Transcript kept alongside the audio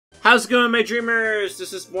How's it going, my dreamers?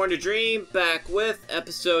 This is Born to Dream, back with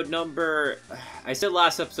episode number... I said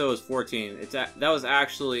last episode was 14. That was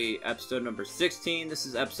actually episode number 16. This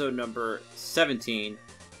is episode number 17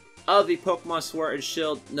 of the Pokemon Sword and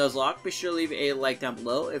Shield Nuzlocke. Be sure to leave a like down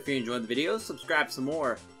below if you're enjoying the video. Subscribe for some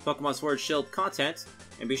more Pokemon Sword and Shield content.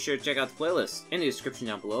 And be sure to check out the playlist in the description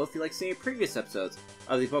down below if you'd like to see previous episodes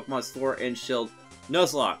of the Pokemon Sword and Shield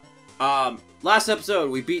Nuzlocke. Last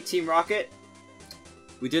episode, we beat Team Rocket.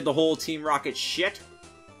 We did the whole Team Rocket shit.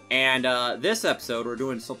 And this episode, we're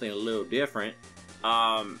doing something a little different.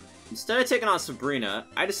 Instead of taking on Sabrina,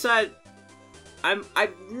 I decided I'm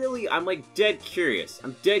like dead curious.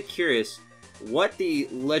 I'm dead curious what the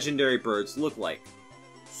legendary birds look like.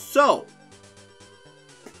 So,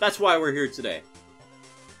 that's why we're here today.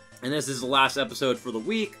 And this is the last episode for the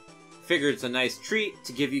week. Figured it's a nice treat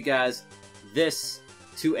to give you guys this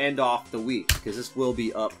to end off the week, because this will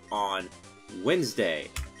be up on Wednesday.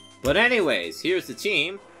 But anyways, here's the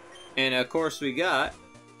team. And of course we got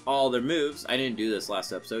all their moves. I didn't do this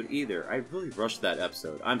last episode either. I really rushed that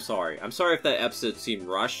episode. I'm sorry. I'm sorry if that episode seemed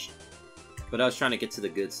rushed. But I was trying to get to the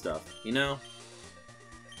good stuff, you know?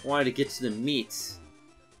 I wanted to get to the meat.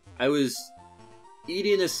 I was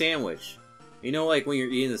eating a sandwich. You know, like when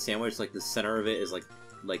you're eating the sandwich, like the center of it is like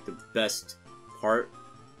the best part?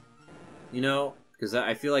 You know? Because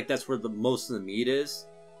I feel like that's where the most of the meat is.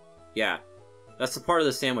 Yeah. That's the part of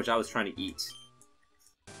the sandwich I was trying to eat.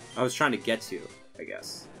 I was trying to get to, I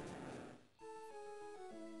guess.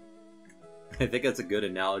 I think that's a good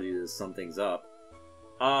analogy to sum things up.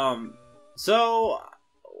 So,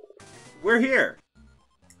 we're here.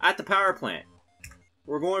 At the power plant.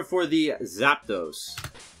 We're going for the Zapdos.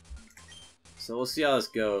 So we'll see how this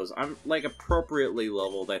goes. I'm, like, appropriately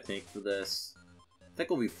leveled, I think, for this. I think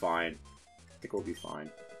we'll be fine.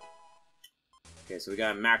 Okay, so we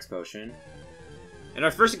got a Max Potion. And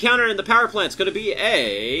our first encounter in the power plant is going to be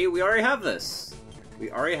a... We already have this. We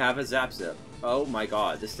already have a Zapzip. Oh my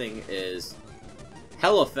god, this thing is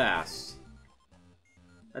hella fast.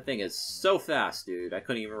 That thing is so fast, dude. I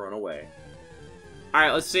couldn't even run away.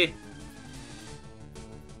 Alright, let's see.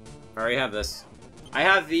 I already have this. I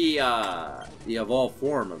have the evolved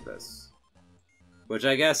form of this. Which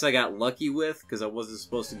I guess I got lucky with, because I wasn't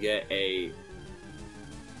supposed to get a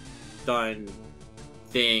stun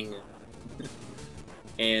thing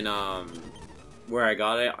in where I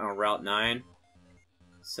got it on Route 9.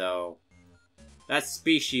 So that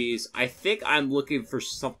species, I think I'm looking for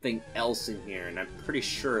something else in here, and I'm pretty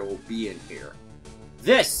sure it will be in here.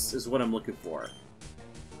 This is what I'm looking for.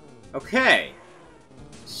 Okay.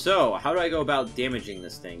 So, how do I go about damaging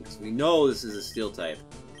this thing? Because we know this is a steel type.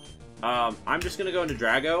 I'm just gonna go into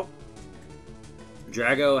Drago.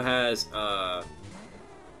 Drago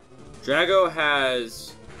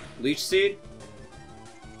has Leech Seed.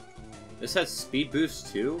 This has speed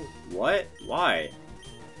boost too? What? Why?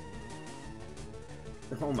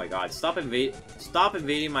 Oh my god, stop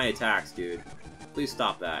invading my attacks, dude. Please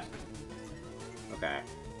stop that. Okay.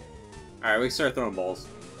 Alright, we can start throwing balls.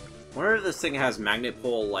 I wonder if this thing has Magnet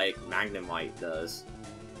Pull like Magnemite does.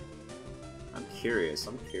 I'm curious.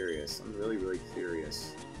 I'm really, really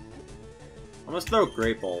curious. I'm gonna throw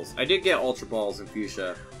Great Balls. I did get Ultra Balls in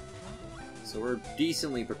Fuchsia. So we're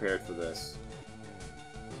decently prepared for this.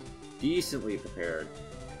 Decently prepared.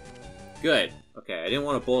 Good. Okay, I didn't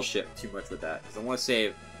want to bullshit too much with that, because I want to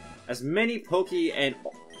save as many Poke and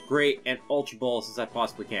Great and Ultra Balls as I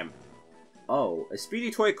possibly can. Oh, a speedy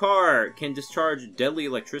toy car can discharge deadly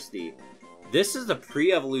electricity. This is the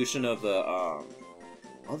pre-evolution of the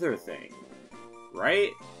other thing, right?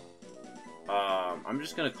 I'm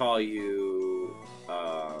just gonna call you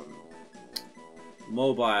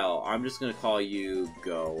Mobile. I'm just gonna call you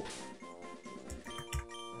Go.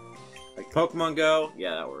 Like Pokemon Go?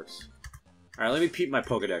 Yeah, that works. Alright, let me peep my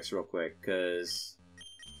Pokedex real quick, because...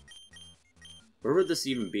 Where would this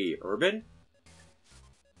even be? Urban?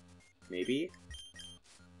 Maybe?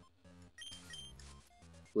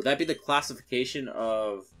 Would that be the classification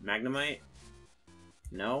of Magnemite?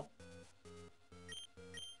 No?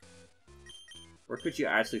 Where could you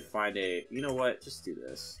actually find a... You know what? Just do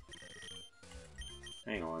this.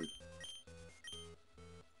 Hang on.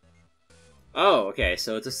 Oh, okay,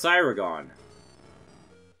 so it's a Cyragon.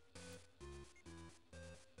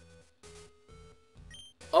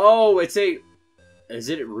 Oh, it's a... Is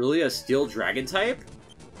it really a Steel Dragon type?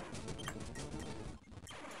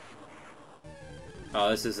 Oh,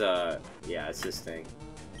 this is yeah, it's this thing.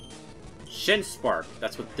 Shin Spark.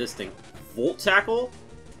 That's what this thing. Volt Tackle?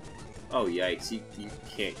 Oh yikes! You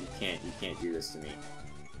can't do this to me.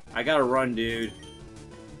 I gotta run, dude.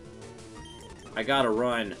 I gotta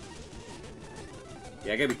run.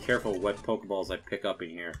 Yeah, I gotta be careful what Pokeballs I pick up in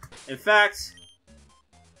here. In fact,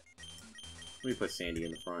 let me put Sandy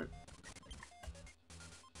in the front.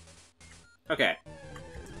 Okay.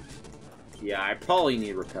 Yeah, I probably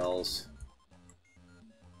need repels.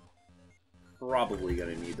 Probably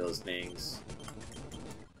gonna need those things.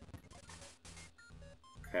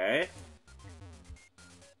 Okay.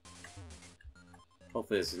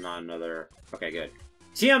 Hopefully this is not another... Okay, good.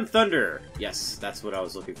 TM Thunder! Yes, that's what I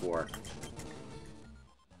was looking for.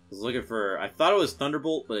 I was looking for... I thought it was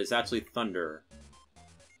Thunderbolt, but it's actually Thunder.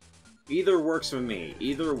 Either works with me.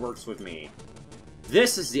 Either works with me.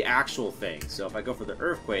 This is the actual thing, so if I go for the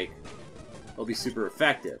Earthquake, it'll be super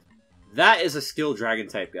effective. That is a Steel Dragon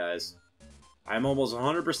type, guys. I'm almost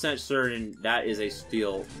 100% certain that is a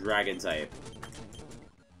Steel Dragon type.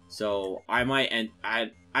 So I might end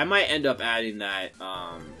up adding that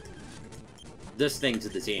this thing to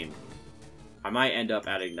the team. I might end up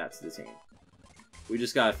adding that to the team. We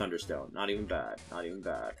just got a Thunderstone. Not even bad. Not even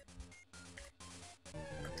bad.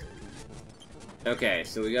 Okay,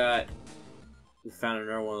 so we found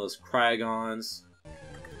another one of those Cryogons.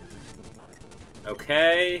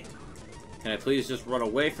 Okay. Can I please just run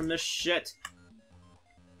away from this shit?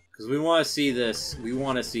 Because we want to see this. We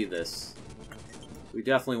want to see this. We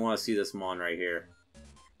definitely want to see this Mon right here.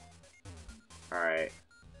 Alright.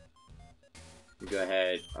 Go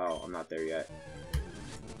ahead. Oh, I'm not there yet.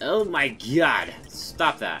 Oh my god!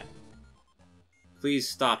 Stop that. Please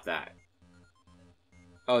stop that.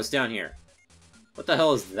 Oh, it's down here. What the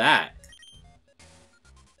hell is that?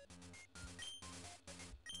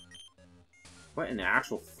 What in the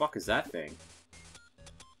actual fuck is that thing?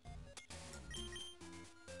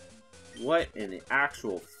 What in the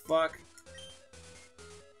actual fuck?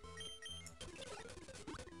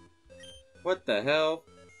 What the hell?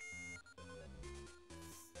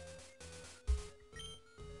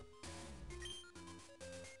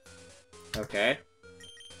 Okay.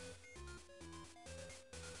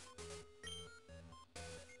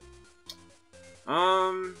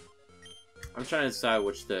 I'm trying to decide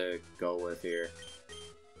which to go with here.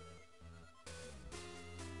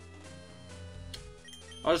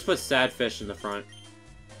 I'll just put Sadfish in the front.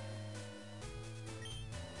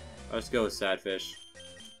 I'll just go with Sadfish.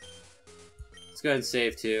 Let's go ahead and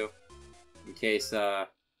save too. In case, of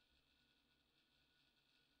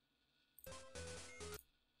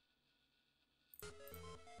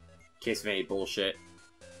any bullshit.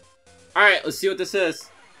 Alright, let's see what this is.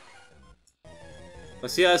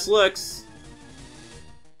 Let's see how this looks.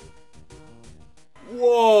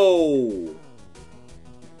 Whoa!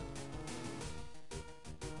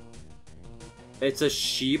 It's a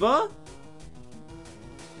Shiba?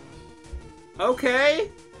 Okay.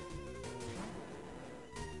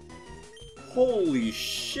 Holy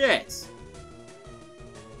shit.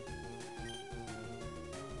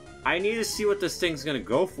 I need to see what this thing's gonna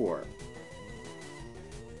go for.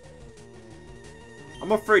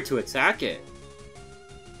 I'm afraid to attack it.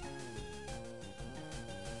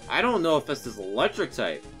 I don't know if this is electric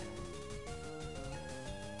type.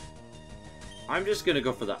 I'm just gonna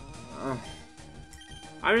go for the...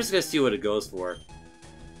 I'm just gonna see what it goes for.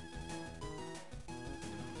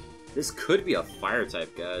 This could be a fire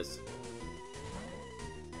type, guys.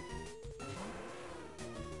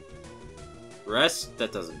 Rest?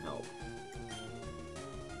 That doesn't help.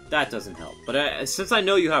 That doesn't help. But since I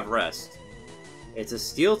know you have Rest, it's a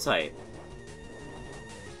Steel type.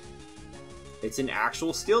 It's an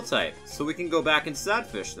actual Steel type. So we can go back and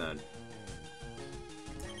Sadfish then.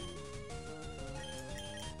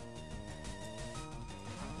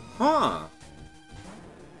 Huh.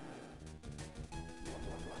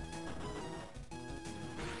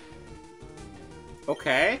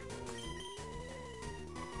 Okay.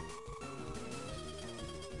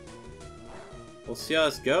 We'll see how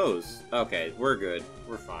this goes. Okay, we're good.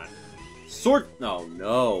 We're fine. Sword... Oh,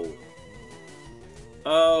 no.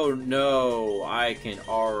 Oh, no. I can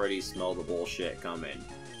already smell the bullshit coming.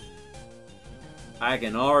 I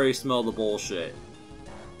can already smell the bullshit.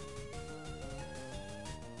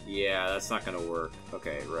 Yeah, that's not gonna work.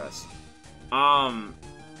 Okay, Rest.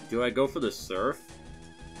 Do I go for the Surf?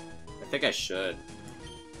 I think I should.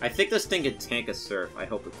 I think this thing can tank a Surf. I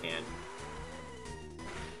hope it can.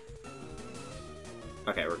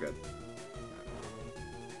 Okay, we're good.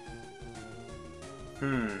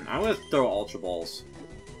 I'm gonna throw Ultra Balls.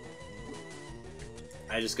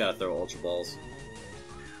 I just gotta throw Ultra Balls.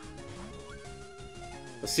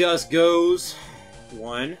 Let's see how this goes.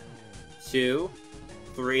 1, 2,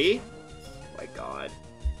 3. Oh my god.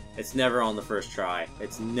 It's never on the first try.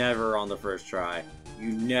 It's never on the first try.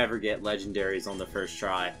 You never get legendaries on the first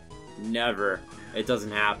try. Never. It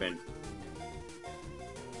doesn't happen.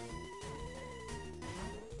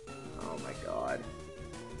 god.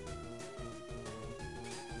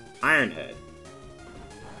 Iron Head.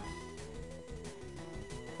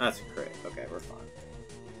 That's a crit. Okay, we're fine.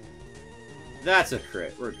 That's a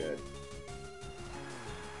crit. We're good.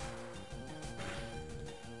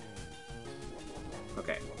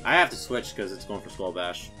 Okay, I have to switch because it's going for Skull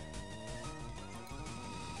Bash.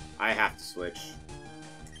 I have to switch.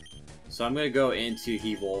 So I'm going to go into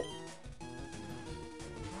Heevil.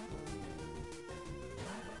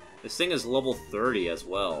 This thing is level 30 as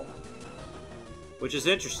well, which is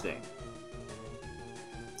interesting.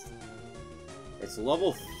 It's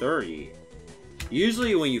level 30.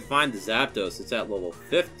 Usually when you find the Zapdos, it's at level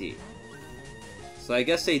 50. So I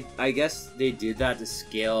guess they did that to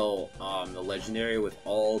scale the legendary with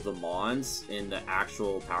all the mons in the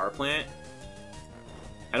actual power plant.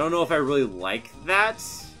 I don't know if I really like that.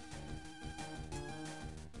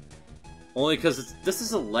 Only because this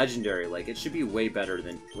is a legendary, like, it should be way better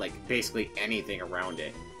than, like, basically anything around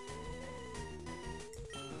it.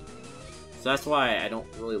 So that's why I don't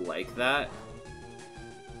really like that.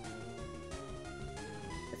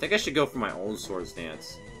 I think I should go for my own Swords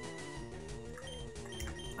Dance.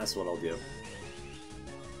 That's what I'll do.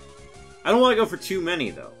 I don't want to go for too many,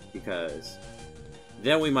 though, because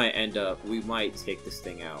then we might take this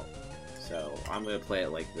thing out. So I'm going to play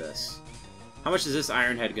it like this. How much is this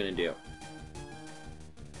Iron Head going to do?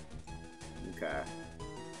 Okay.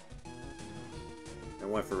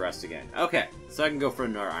 And went for rest again. Okay, so I can go for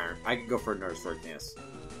another I can go for another Sword Dance.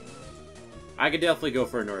 I could definitely go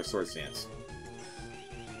for another Sword Dance.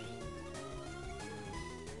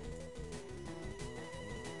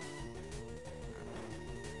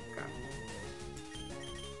 Okay.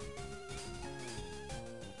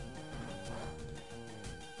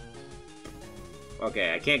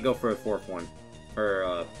 Okay, I can't go for a fourth one. Or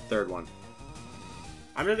a third one.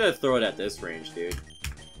 I'm just gonna throw it at this range, dude.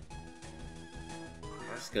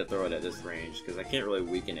 I'm just gonna throw it at this range, because I can't really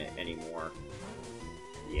weaken it anymore.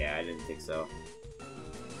 Yeah, I didn't think so.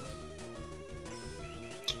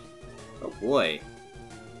 Oh boy.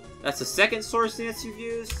 That's the second Sword Dance you've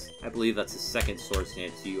used? I believe that's the second Sword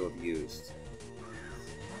Dance you have used.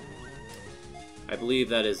 I believe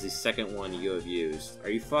that is the second one you have used.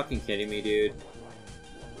 Are you fucking kidding me, dude?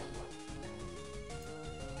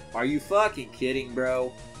 Are you fucking kidding,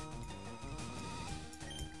 bro?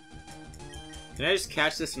 Can I just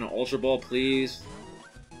catch this in an Ultra Ball, please?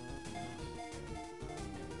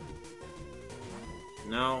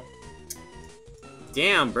 No.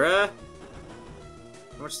 Damn, bruh.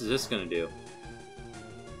 How much is this gonna do?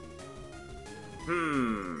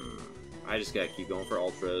 I just gotta keep going for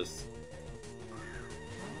Ultras.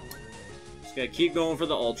 Just gotta keep going for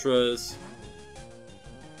the Ultras.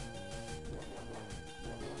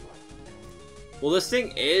 Well, this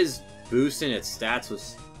thing is boosting its stats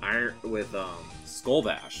with Skull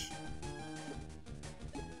Bash.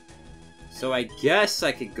 So I guess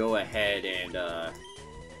I could go ahead and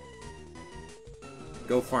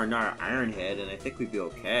go for another Iron Head, and I think we'd be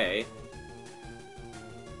okay.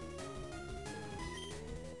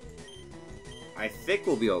 I think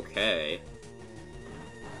we'll be okay.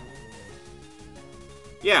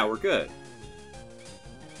 Yeah, we're good.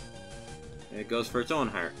 And it goes for its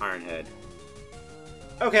own Iron Head.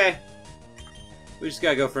 Okay. We just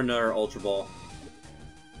gotta go for another Ultra Ball.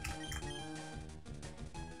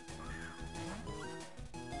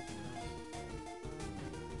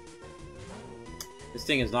 This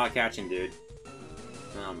thing is not catching, dude.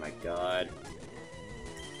 Oh my god.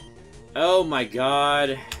 Oh my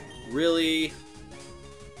god. Really?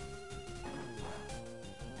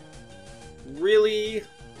 Really?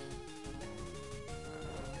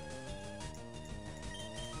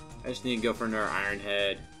 I just need to go for another Iron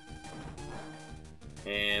Head.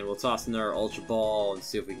 And we'll toss another Ultra Ball and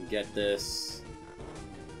see if we can get this.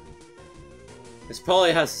 This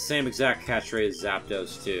probably has the same exact catch rate as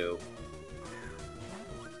Zapdos, too.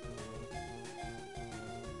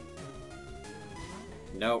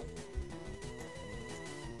 Nope.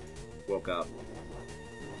 Woke up.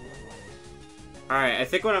 Alright, I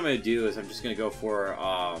think what I'm going to do is I'm just going to go for,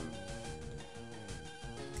 I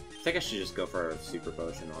think I should just go for a Super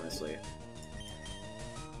Potion, honestly.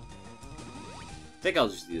 I think I'll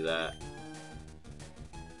just do that.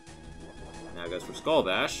 Now it goes for Skull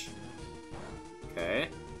Bash. Okay.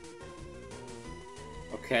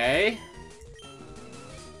 Okay.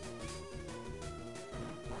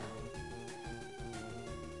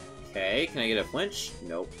 Okay, can I get a flinch?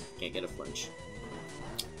 Nope, can't get a flinch.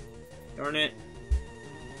 Darn it.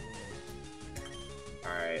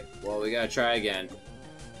 Alright, well, we gotta try again.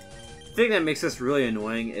 The thing that makes this really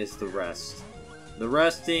annoying is the rest. The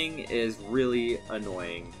resting is really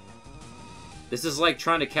annoying. This is like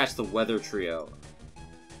trying to catch the weather trio.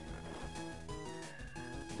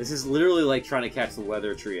 This is literally like trying to catch the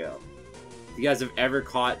weather trio. If you guys have ever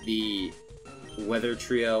caught the weather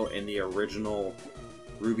trio in the original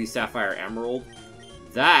Ruby, Sapphire, Emerald,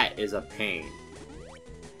 that is a pain.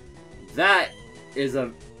 That is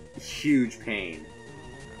a huge pain.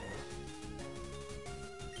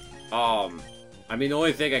 I mean, the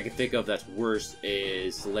only thing I can think of that's worse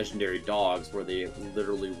is the legendary dogs, where they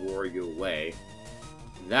literally roar you away.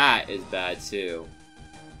 That is bad too.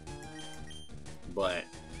 But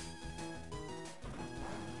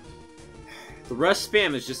the rest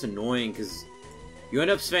spam is just annoying because you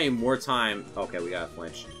end up spending more time. Okay, we got a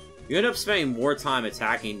flinch. You end up spending more time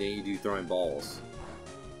attacking than you do throwing balls.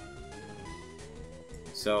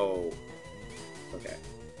 So, okay.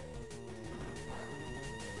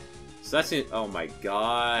 So that's it. Oh my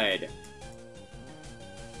god.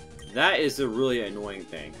 That is a really annoying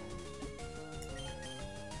thing.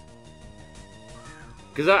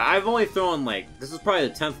 Because I've only thrown, like, this is probably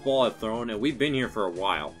the 10th ball I've thrown, and we've been here for a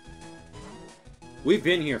while. We've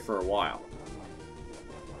been here for a while.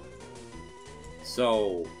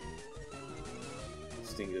 So,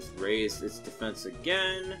 this thing just raised its defense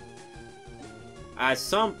again. At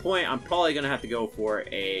some point, I'm probably going to have to go for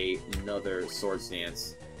another Swords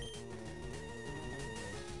Dance.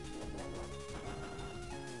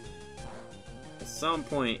 At some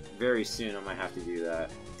point, very soon, I might have to do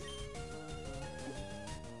that.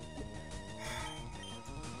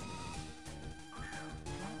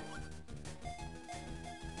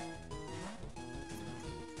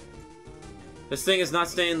 This thing is not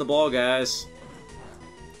staying in the ball, guys.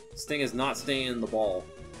 This thing is not staying in the ball.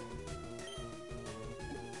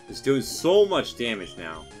 It's doing so much damage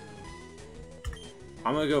now.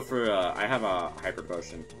 I'm gonna go for, I have a Hyper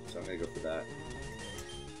Potion, so I'm gonna go for that.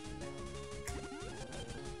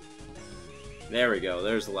 There we go,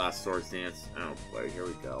 there's the last Swords Dance. Oh boy, here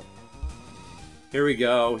we go. Here we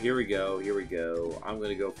go, here we go, here we go. I'm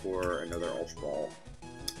gonna go for another Ultra Ball.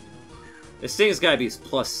 This thing's gotta be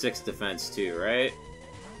 +6 defense too, right?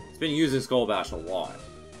 It's been using Skull Bash a lot.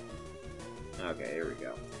 Okay, here we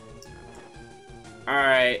go.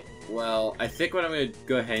 Alright, well, I think what I'm gonna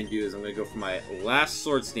go ahead and do is I'm gonna go for my last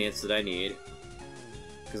Swords Dance that I need.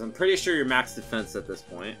 Because I'm pretty sure you're max defense at this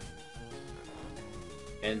point.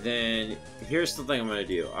 And then, here's the thing I'm gonna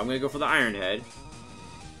do. I'm gonna go for the Iron Head.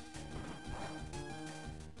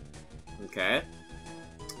 Okay.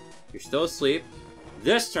 You're still asleep.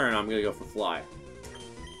 This turn, I'm gonna go for Fly.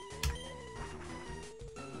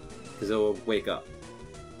 Because it will wake up.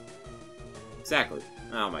 Exactly.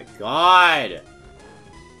 Oh my god!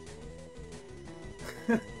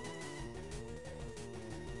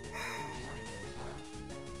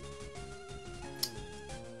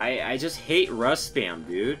 I just hate rust spam,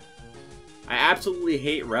 dude. I absolutely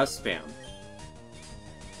hate rust spam.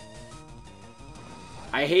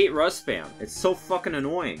 I hate rust spam. It's so fucking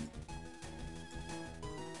annoying.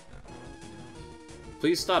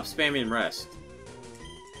 Please stop spamming rest.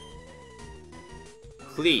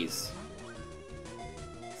 Please.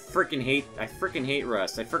 I freaking hate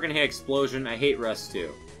rest. I freaking hate explosion. I hate rest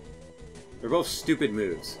too. They're both stupid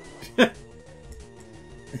moves. They're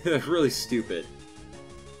really stupid.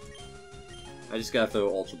 I just gotta throw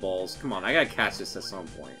Ultra Balls. Come on, I gotta catch this at some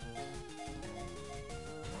point.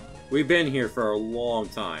 We've been here for a long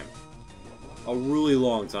time. A really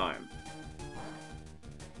long time.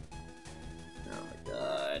 Oh my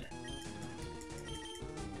god.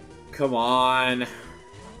 Come on.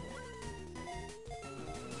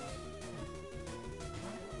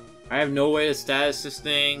 I have no way to status this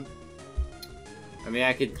thing. I mean,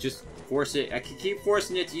 I could just force it. I could keep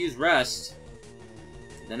forcing it to use rest.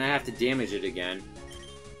 Then I have to damage it again.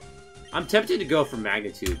 I'm tempted to go for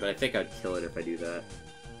Magnitude, but I think I'd kill it if I do that.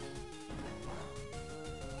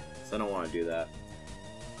 So I don't want to do that.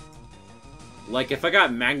 Like, if I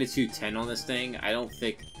got Magnitude 10 on this thing, I don't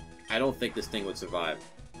think this thing would survive.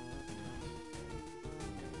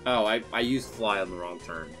 Oh, I used Fly on the wrong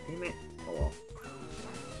turn. Damn it. Oh well.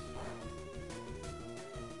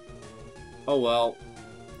 Oh well.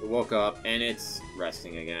 It woke up, and it's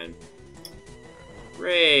resting again.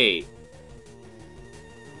 Great!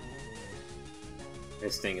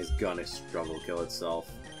 This thing is gonna struggle kill itself.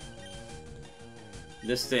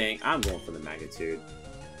 This thing, I'm going for the Magnitude.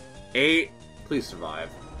 8, please survive.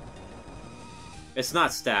 It's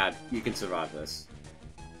not stab, you can survive this.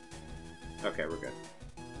 Okay, we're good.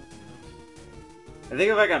 I think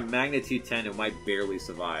if I got Magnitude 10, it might barely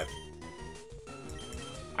survive.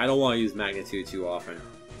 I don't want to use Magnitude too often.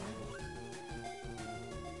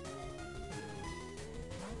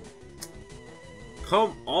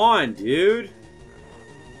 Come on, dude!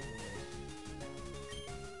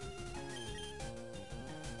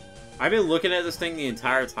 I've been looking at this thing the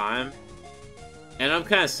entire time, and I'm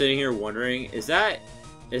kind of sitting here wondering, is that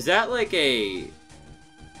like a...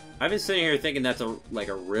 I've been sitting here thinking that's like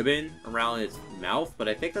a ribbon around its mouth, but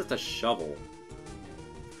I think that's a shovel.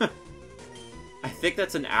 I think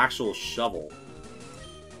that's an actual shovel.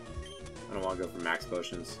 I don't want to go for max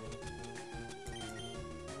potions.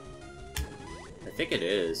 I think it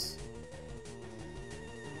is.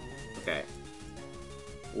 Okay.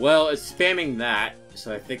 Well, it's spamming that,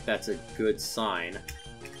 so I think that's a good sign.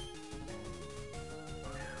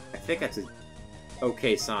 I think that's a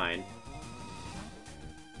okay sign.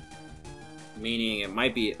 Meaning it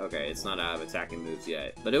might be... Okay, it's not out of attacking moves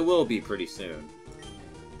yet, but it will be pretty soon.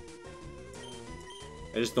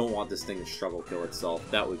 I just don't want this thing to struggle kill itself.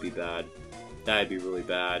 That would be bad. That'd be really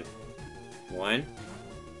bad. One.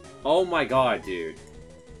 Oh my god, dude.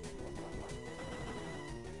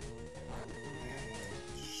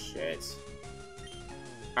 Shit.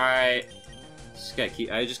 Alright.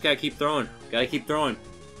 I just gotta keep throwing. Gotta keep throwing.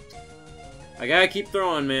 I gotta keep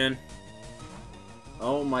throwing, man.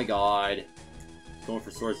 Oh my god. Going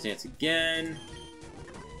for Sword Stance again.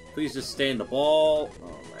 Please just stay in the ball.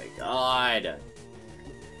 Oh my god.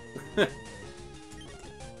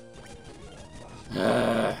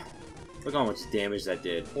 Look how much damage that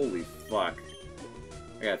did. Holy fuck.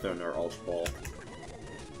 I gotta throw another Ultra Ball.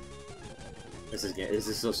 This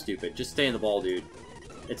is so stupid. Just stay in the ball, dude.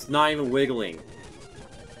 It's not even wiggling.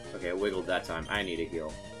 Okay, it wiggled that time. I need a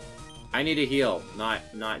heal. I need a heal, not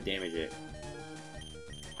damage it.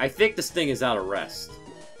 I think this thing is out of rest.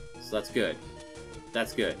 So that's good.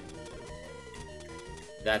 That's good.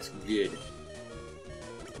 That's good.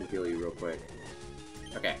 Let me heal you real quick.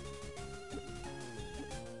 Okay.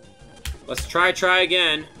 Let's try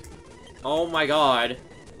again. Oh my god.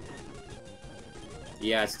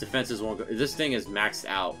 Yeah, its defenses won't go. This thing is maxed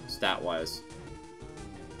out, stat-wise.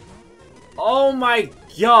 Oh my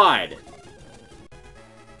god!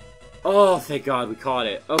 Oh, thank god we caught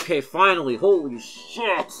it. Okay, finally. Holy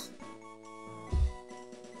shit!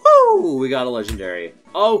 Woo! We got a legendary.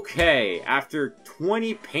 Okay, after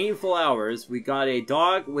 20 painful hours, we got a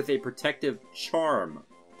dog with a protective charm.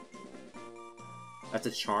 That's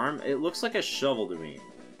a charm? It looks like a shovel to me.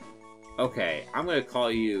 Okay, I'm gonna call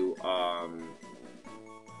you, I'm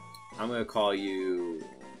gonna call you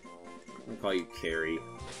Carrie.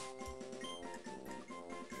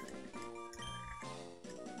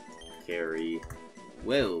 Carrie.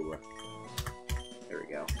 Whoa. There we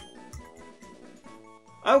go.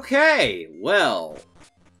 Okay, well,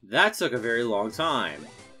 that took a very long time.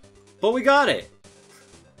 But we got it!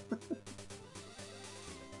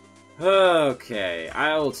 Okay,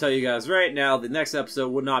 I will tell you guys right now, the next episode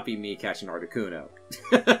will not be me catching Articuno.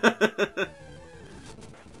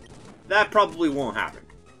 That probably won't happen.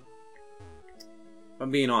 If I'm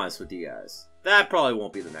being honest with you guys. That probably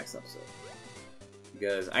won't be the next episode.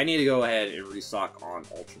 Because I need to go ahead and restock on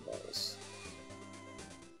Ultra Balls.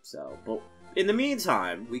 So, but in the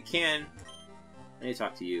meantime, we can... I need to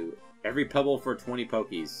talk to you. Every pebble for 20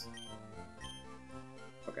 Pokies.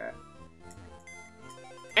 Okay.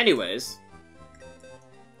 Anyways.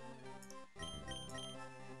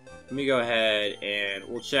 Let me go ahead and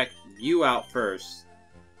we'll check you out first.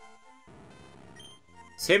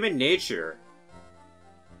 Timid nature.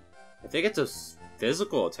 I think it's a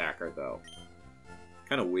physical attacker, though.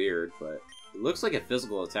 Kind of weird, but it looks like a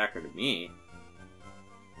physical attacker to me.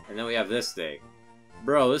 And then we have this thing.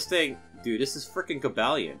 Bro, this thing... Dude, this is freaking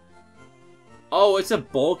Cobalion. Oh, it's a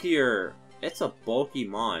bulkier... It's a bulky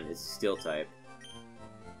mon. It's a steel type.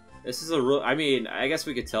 This is a real... I mean, I guess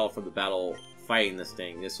we could tell from the battle fighting this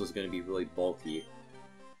thing, this was going to be really bulky.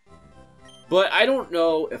 But I don't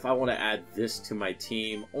know if I want to add this to my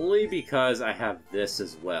team, only because I have this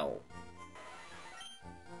as well.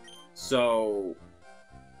 So...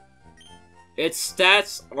 its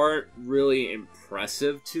stats aren't really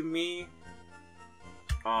impressive to me.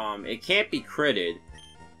 It can't be critted.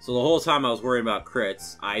 So the whole time I was worrying about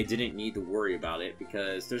crits, I didn't need to worry about it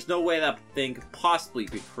because there's no way that thing could possibly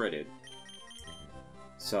be critted.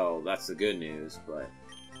 So that's the good news, but...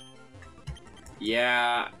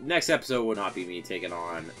 yeah, next episode will not be me taking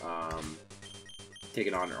on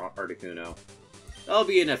Articuno. That'll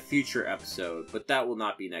be in a future episode, but that will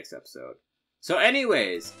not be next episode. So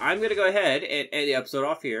anyways, I'm going to go ahead and end the episode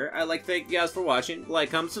off here. I'd like to thank you guys for watching.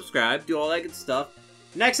 Like, comment, subscribe, do all that good stuff.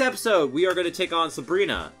 Next episode, we are going to take on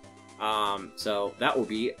Sabrina. So that will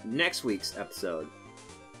be next week's episode.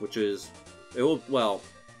 Which is... it will... well...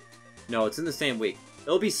 no, it's in the same week.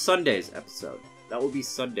 It'll be Sunday's episode. That will be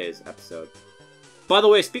Sunday's episode. By the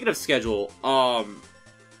way, speaking of schedule,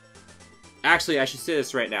 actually, I should say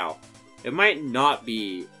this right now. It might not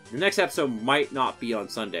be the next episode might not be on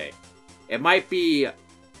Sunday. It might be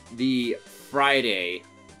the Friday,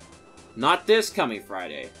 not this coming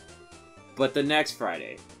Friday, but the next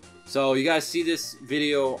Friday. So you guys see this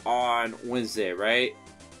video on Wednesday, right?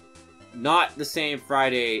 Not the same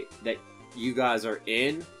Friday that you guys are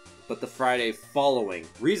in, but the Friday following.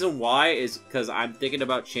 Reason why is because I'm thinking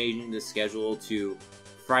about changing the schedule to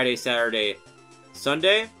Friday, Saturday,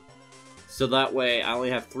 Sunday. So that way I only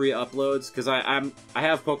have 3 uploads, because I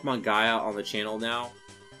have Pokemon Gaia on the channel now,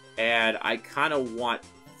 and I kind of want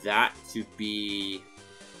that to be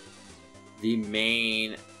the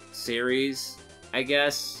main series, I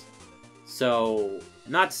guess. So,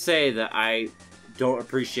 not to say that I don't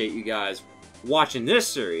appreciate you guys watching this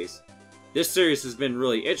series. This series has been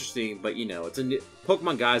really interesting, but you know, it's a new,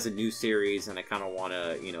 Pokemon Gaia is a new series, and I kind of want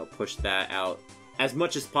to, you know, push that out as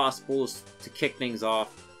much as possible to kick things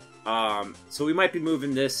off. So we might be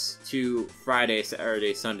moving this to Friday,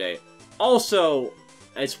 Saturday, Sunday. Also,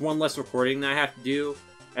 it's one less recording that I have to do,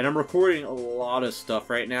 and I'm recording a lot of stuff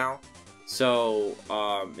right now. So,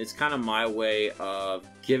 it's kind of my way of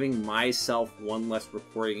giving myself one less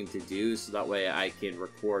recording to do, so that way I can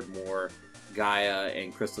record more Gaia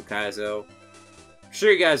and Crystal Kaizo. I'm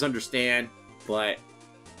sure you guys understand, but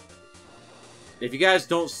if you guys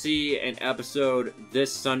don't see an episode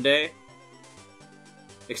this Sunday,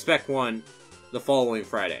 expect one the following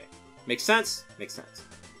Friday. Makes sense? Makes sense.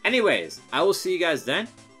 Anyways, I will see you guys then.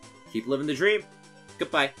 Keep living the dream.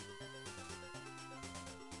 Goodbye.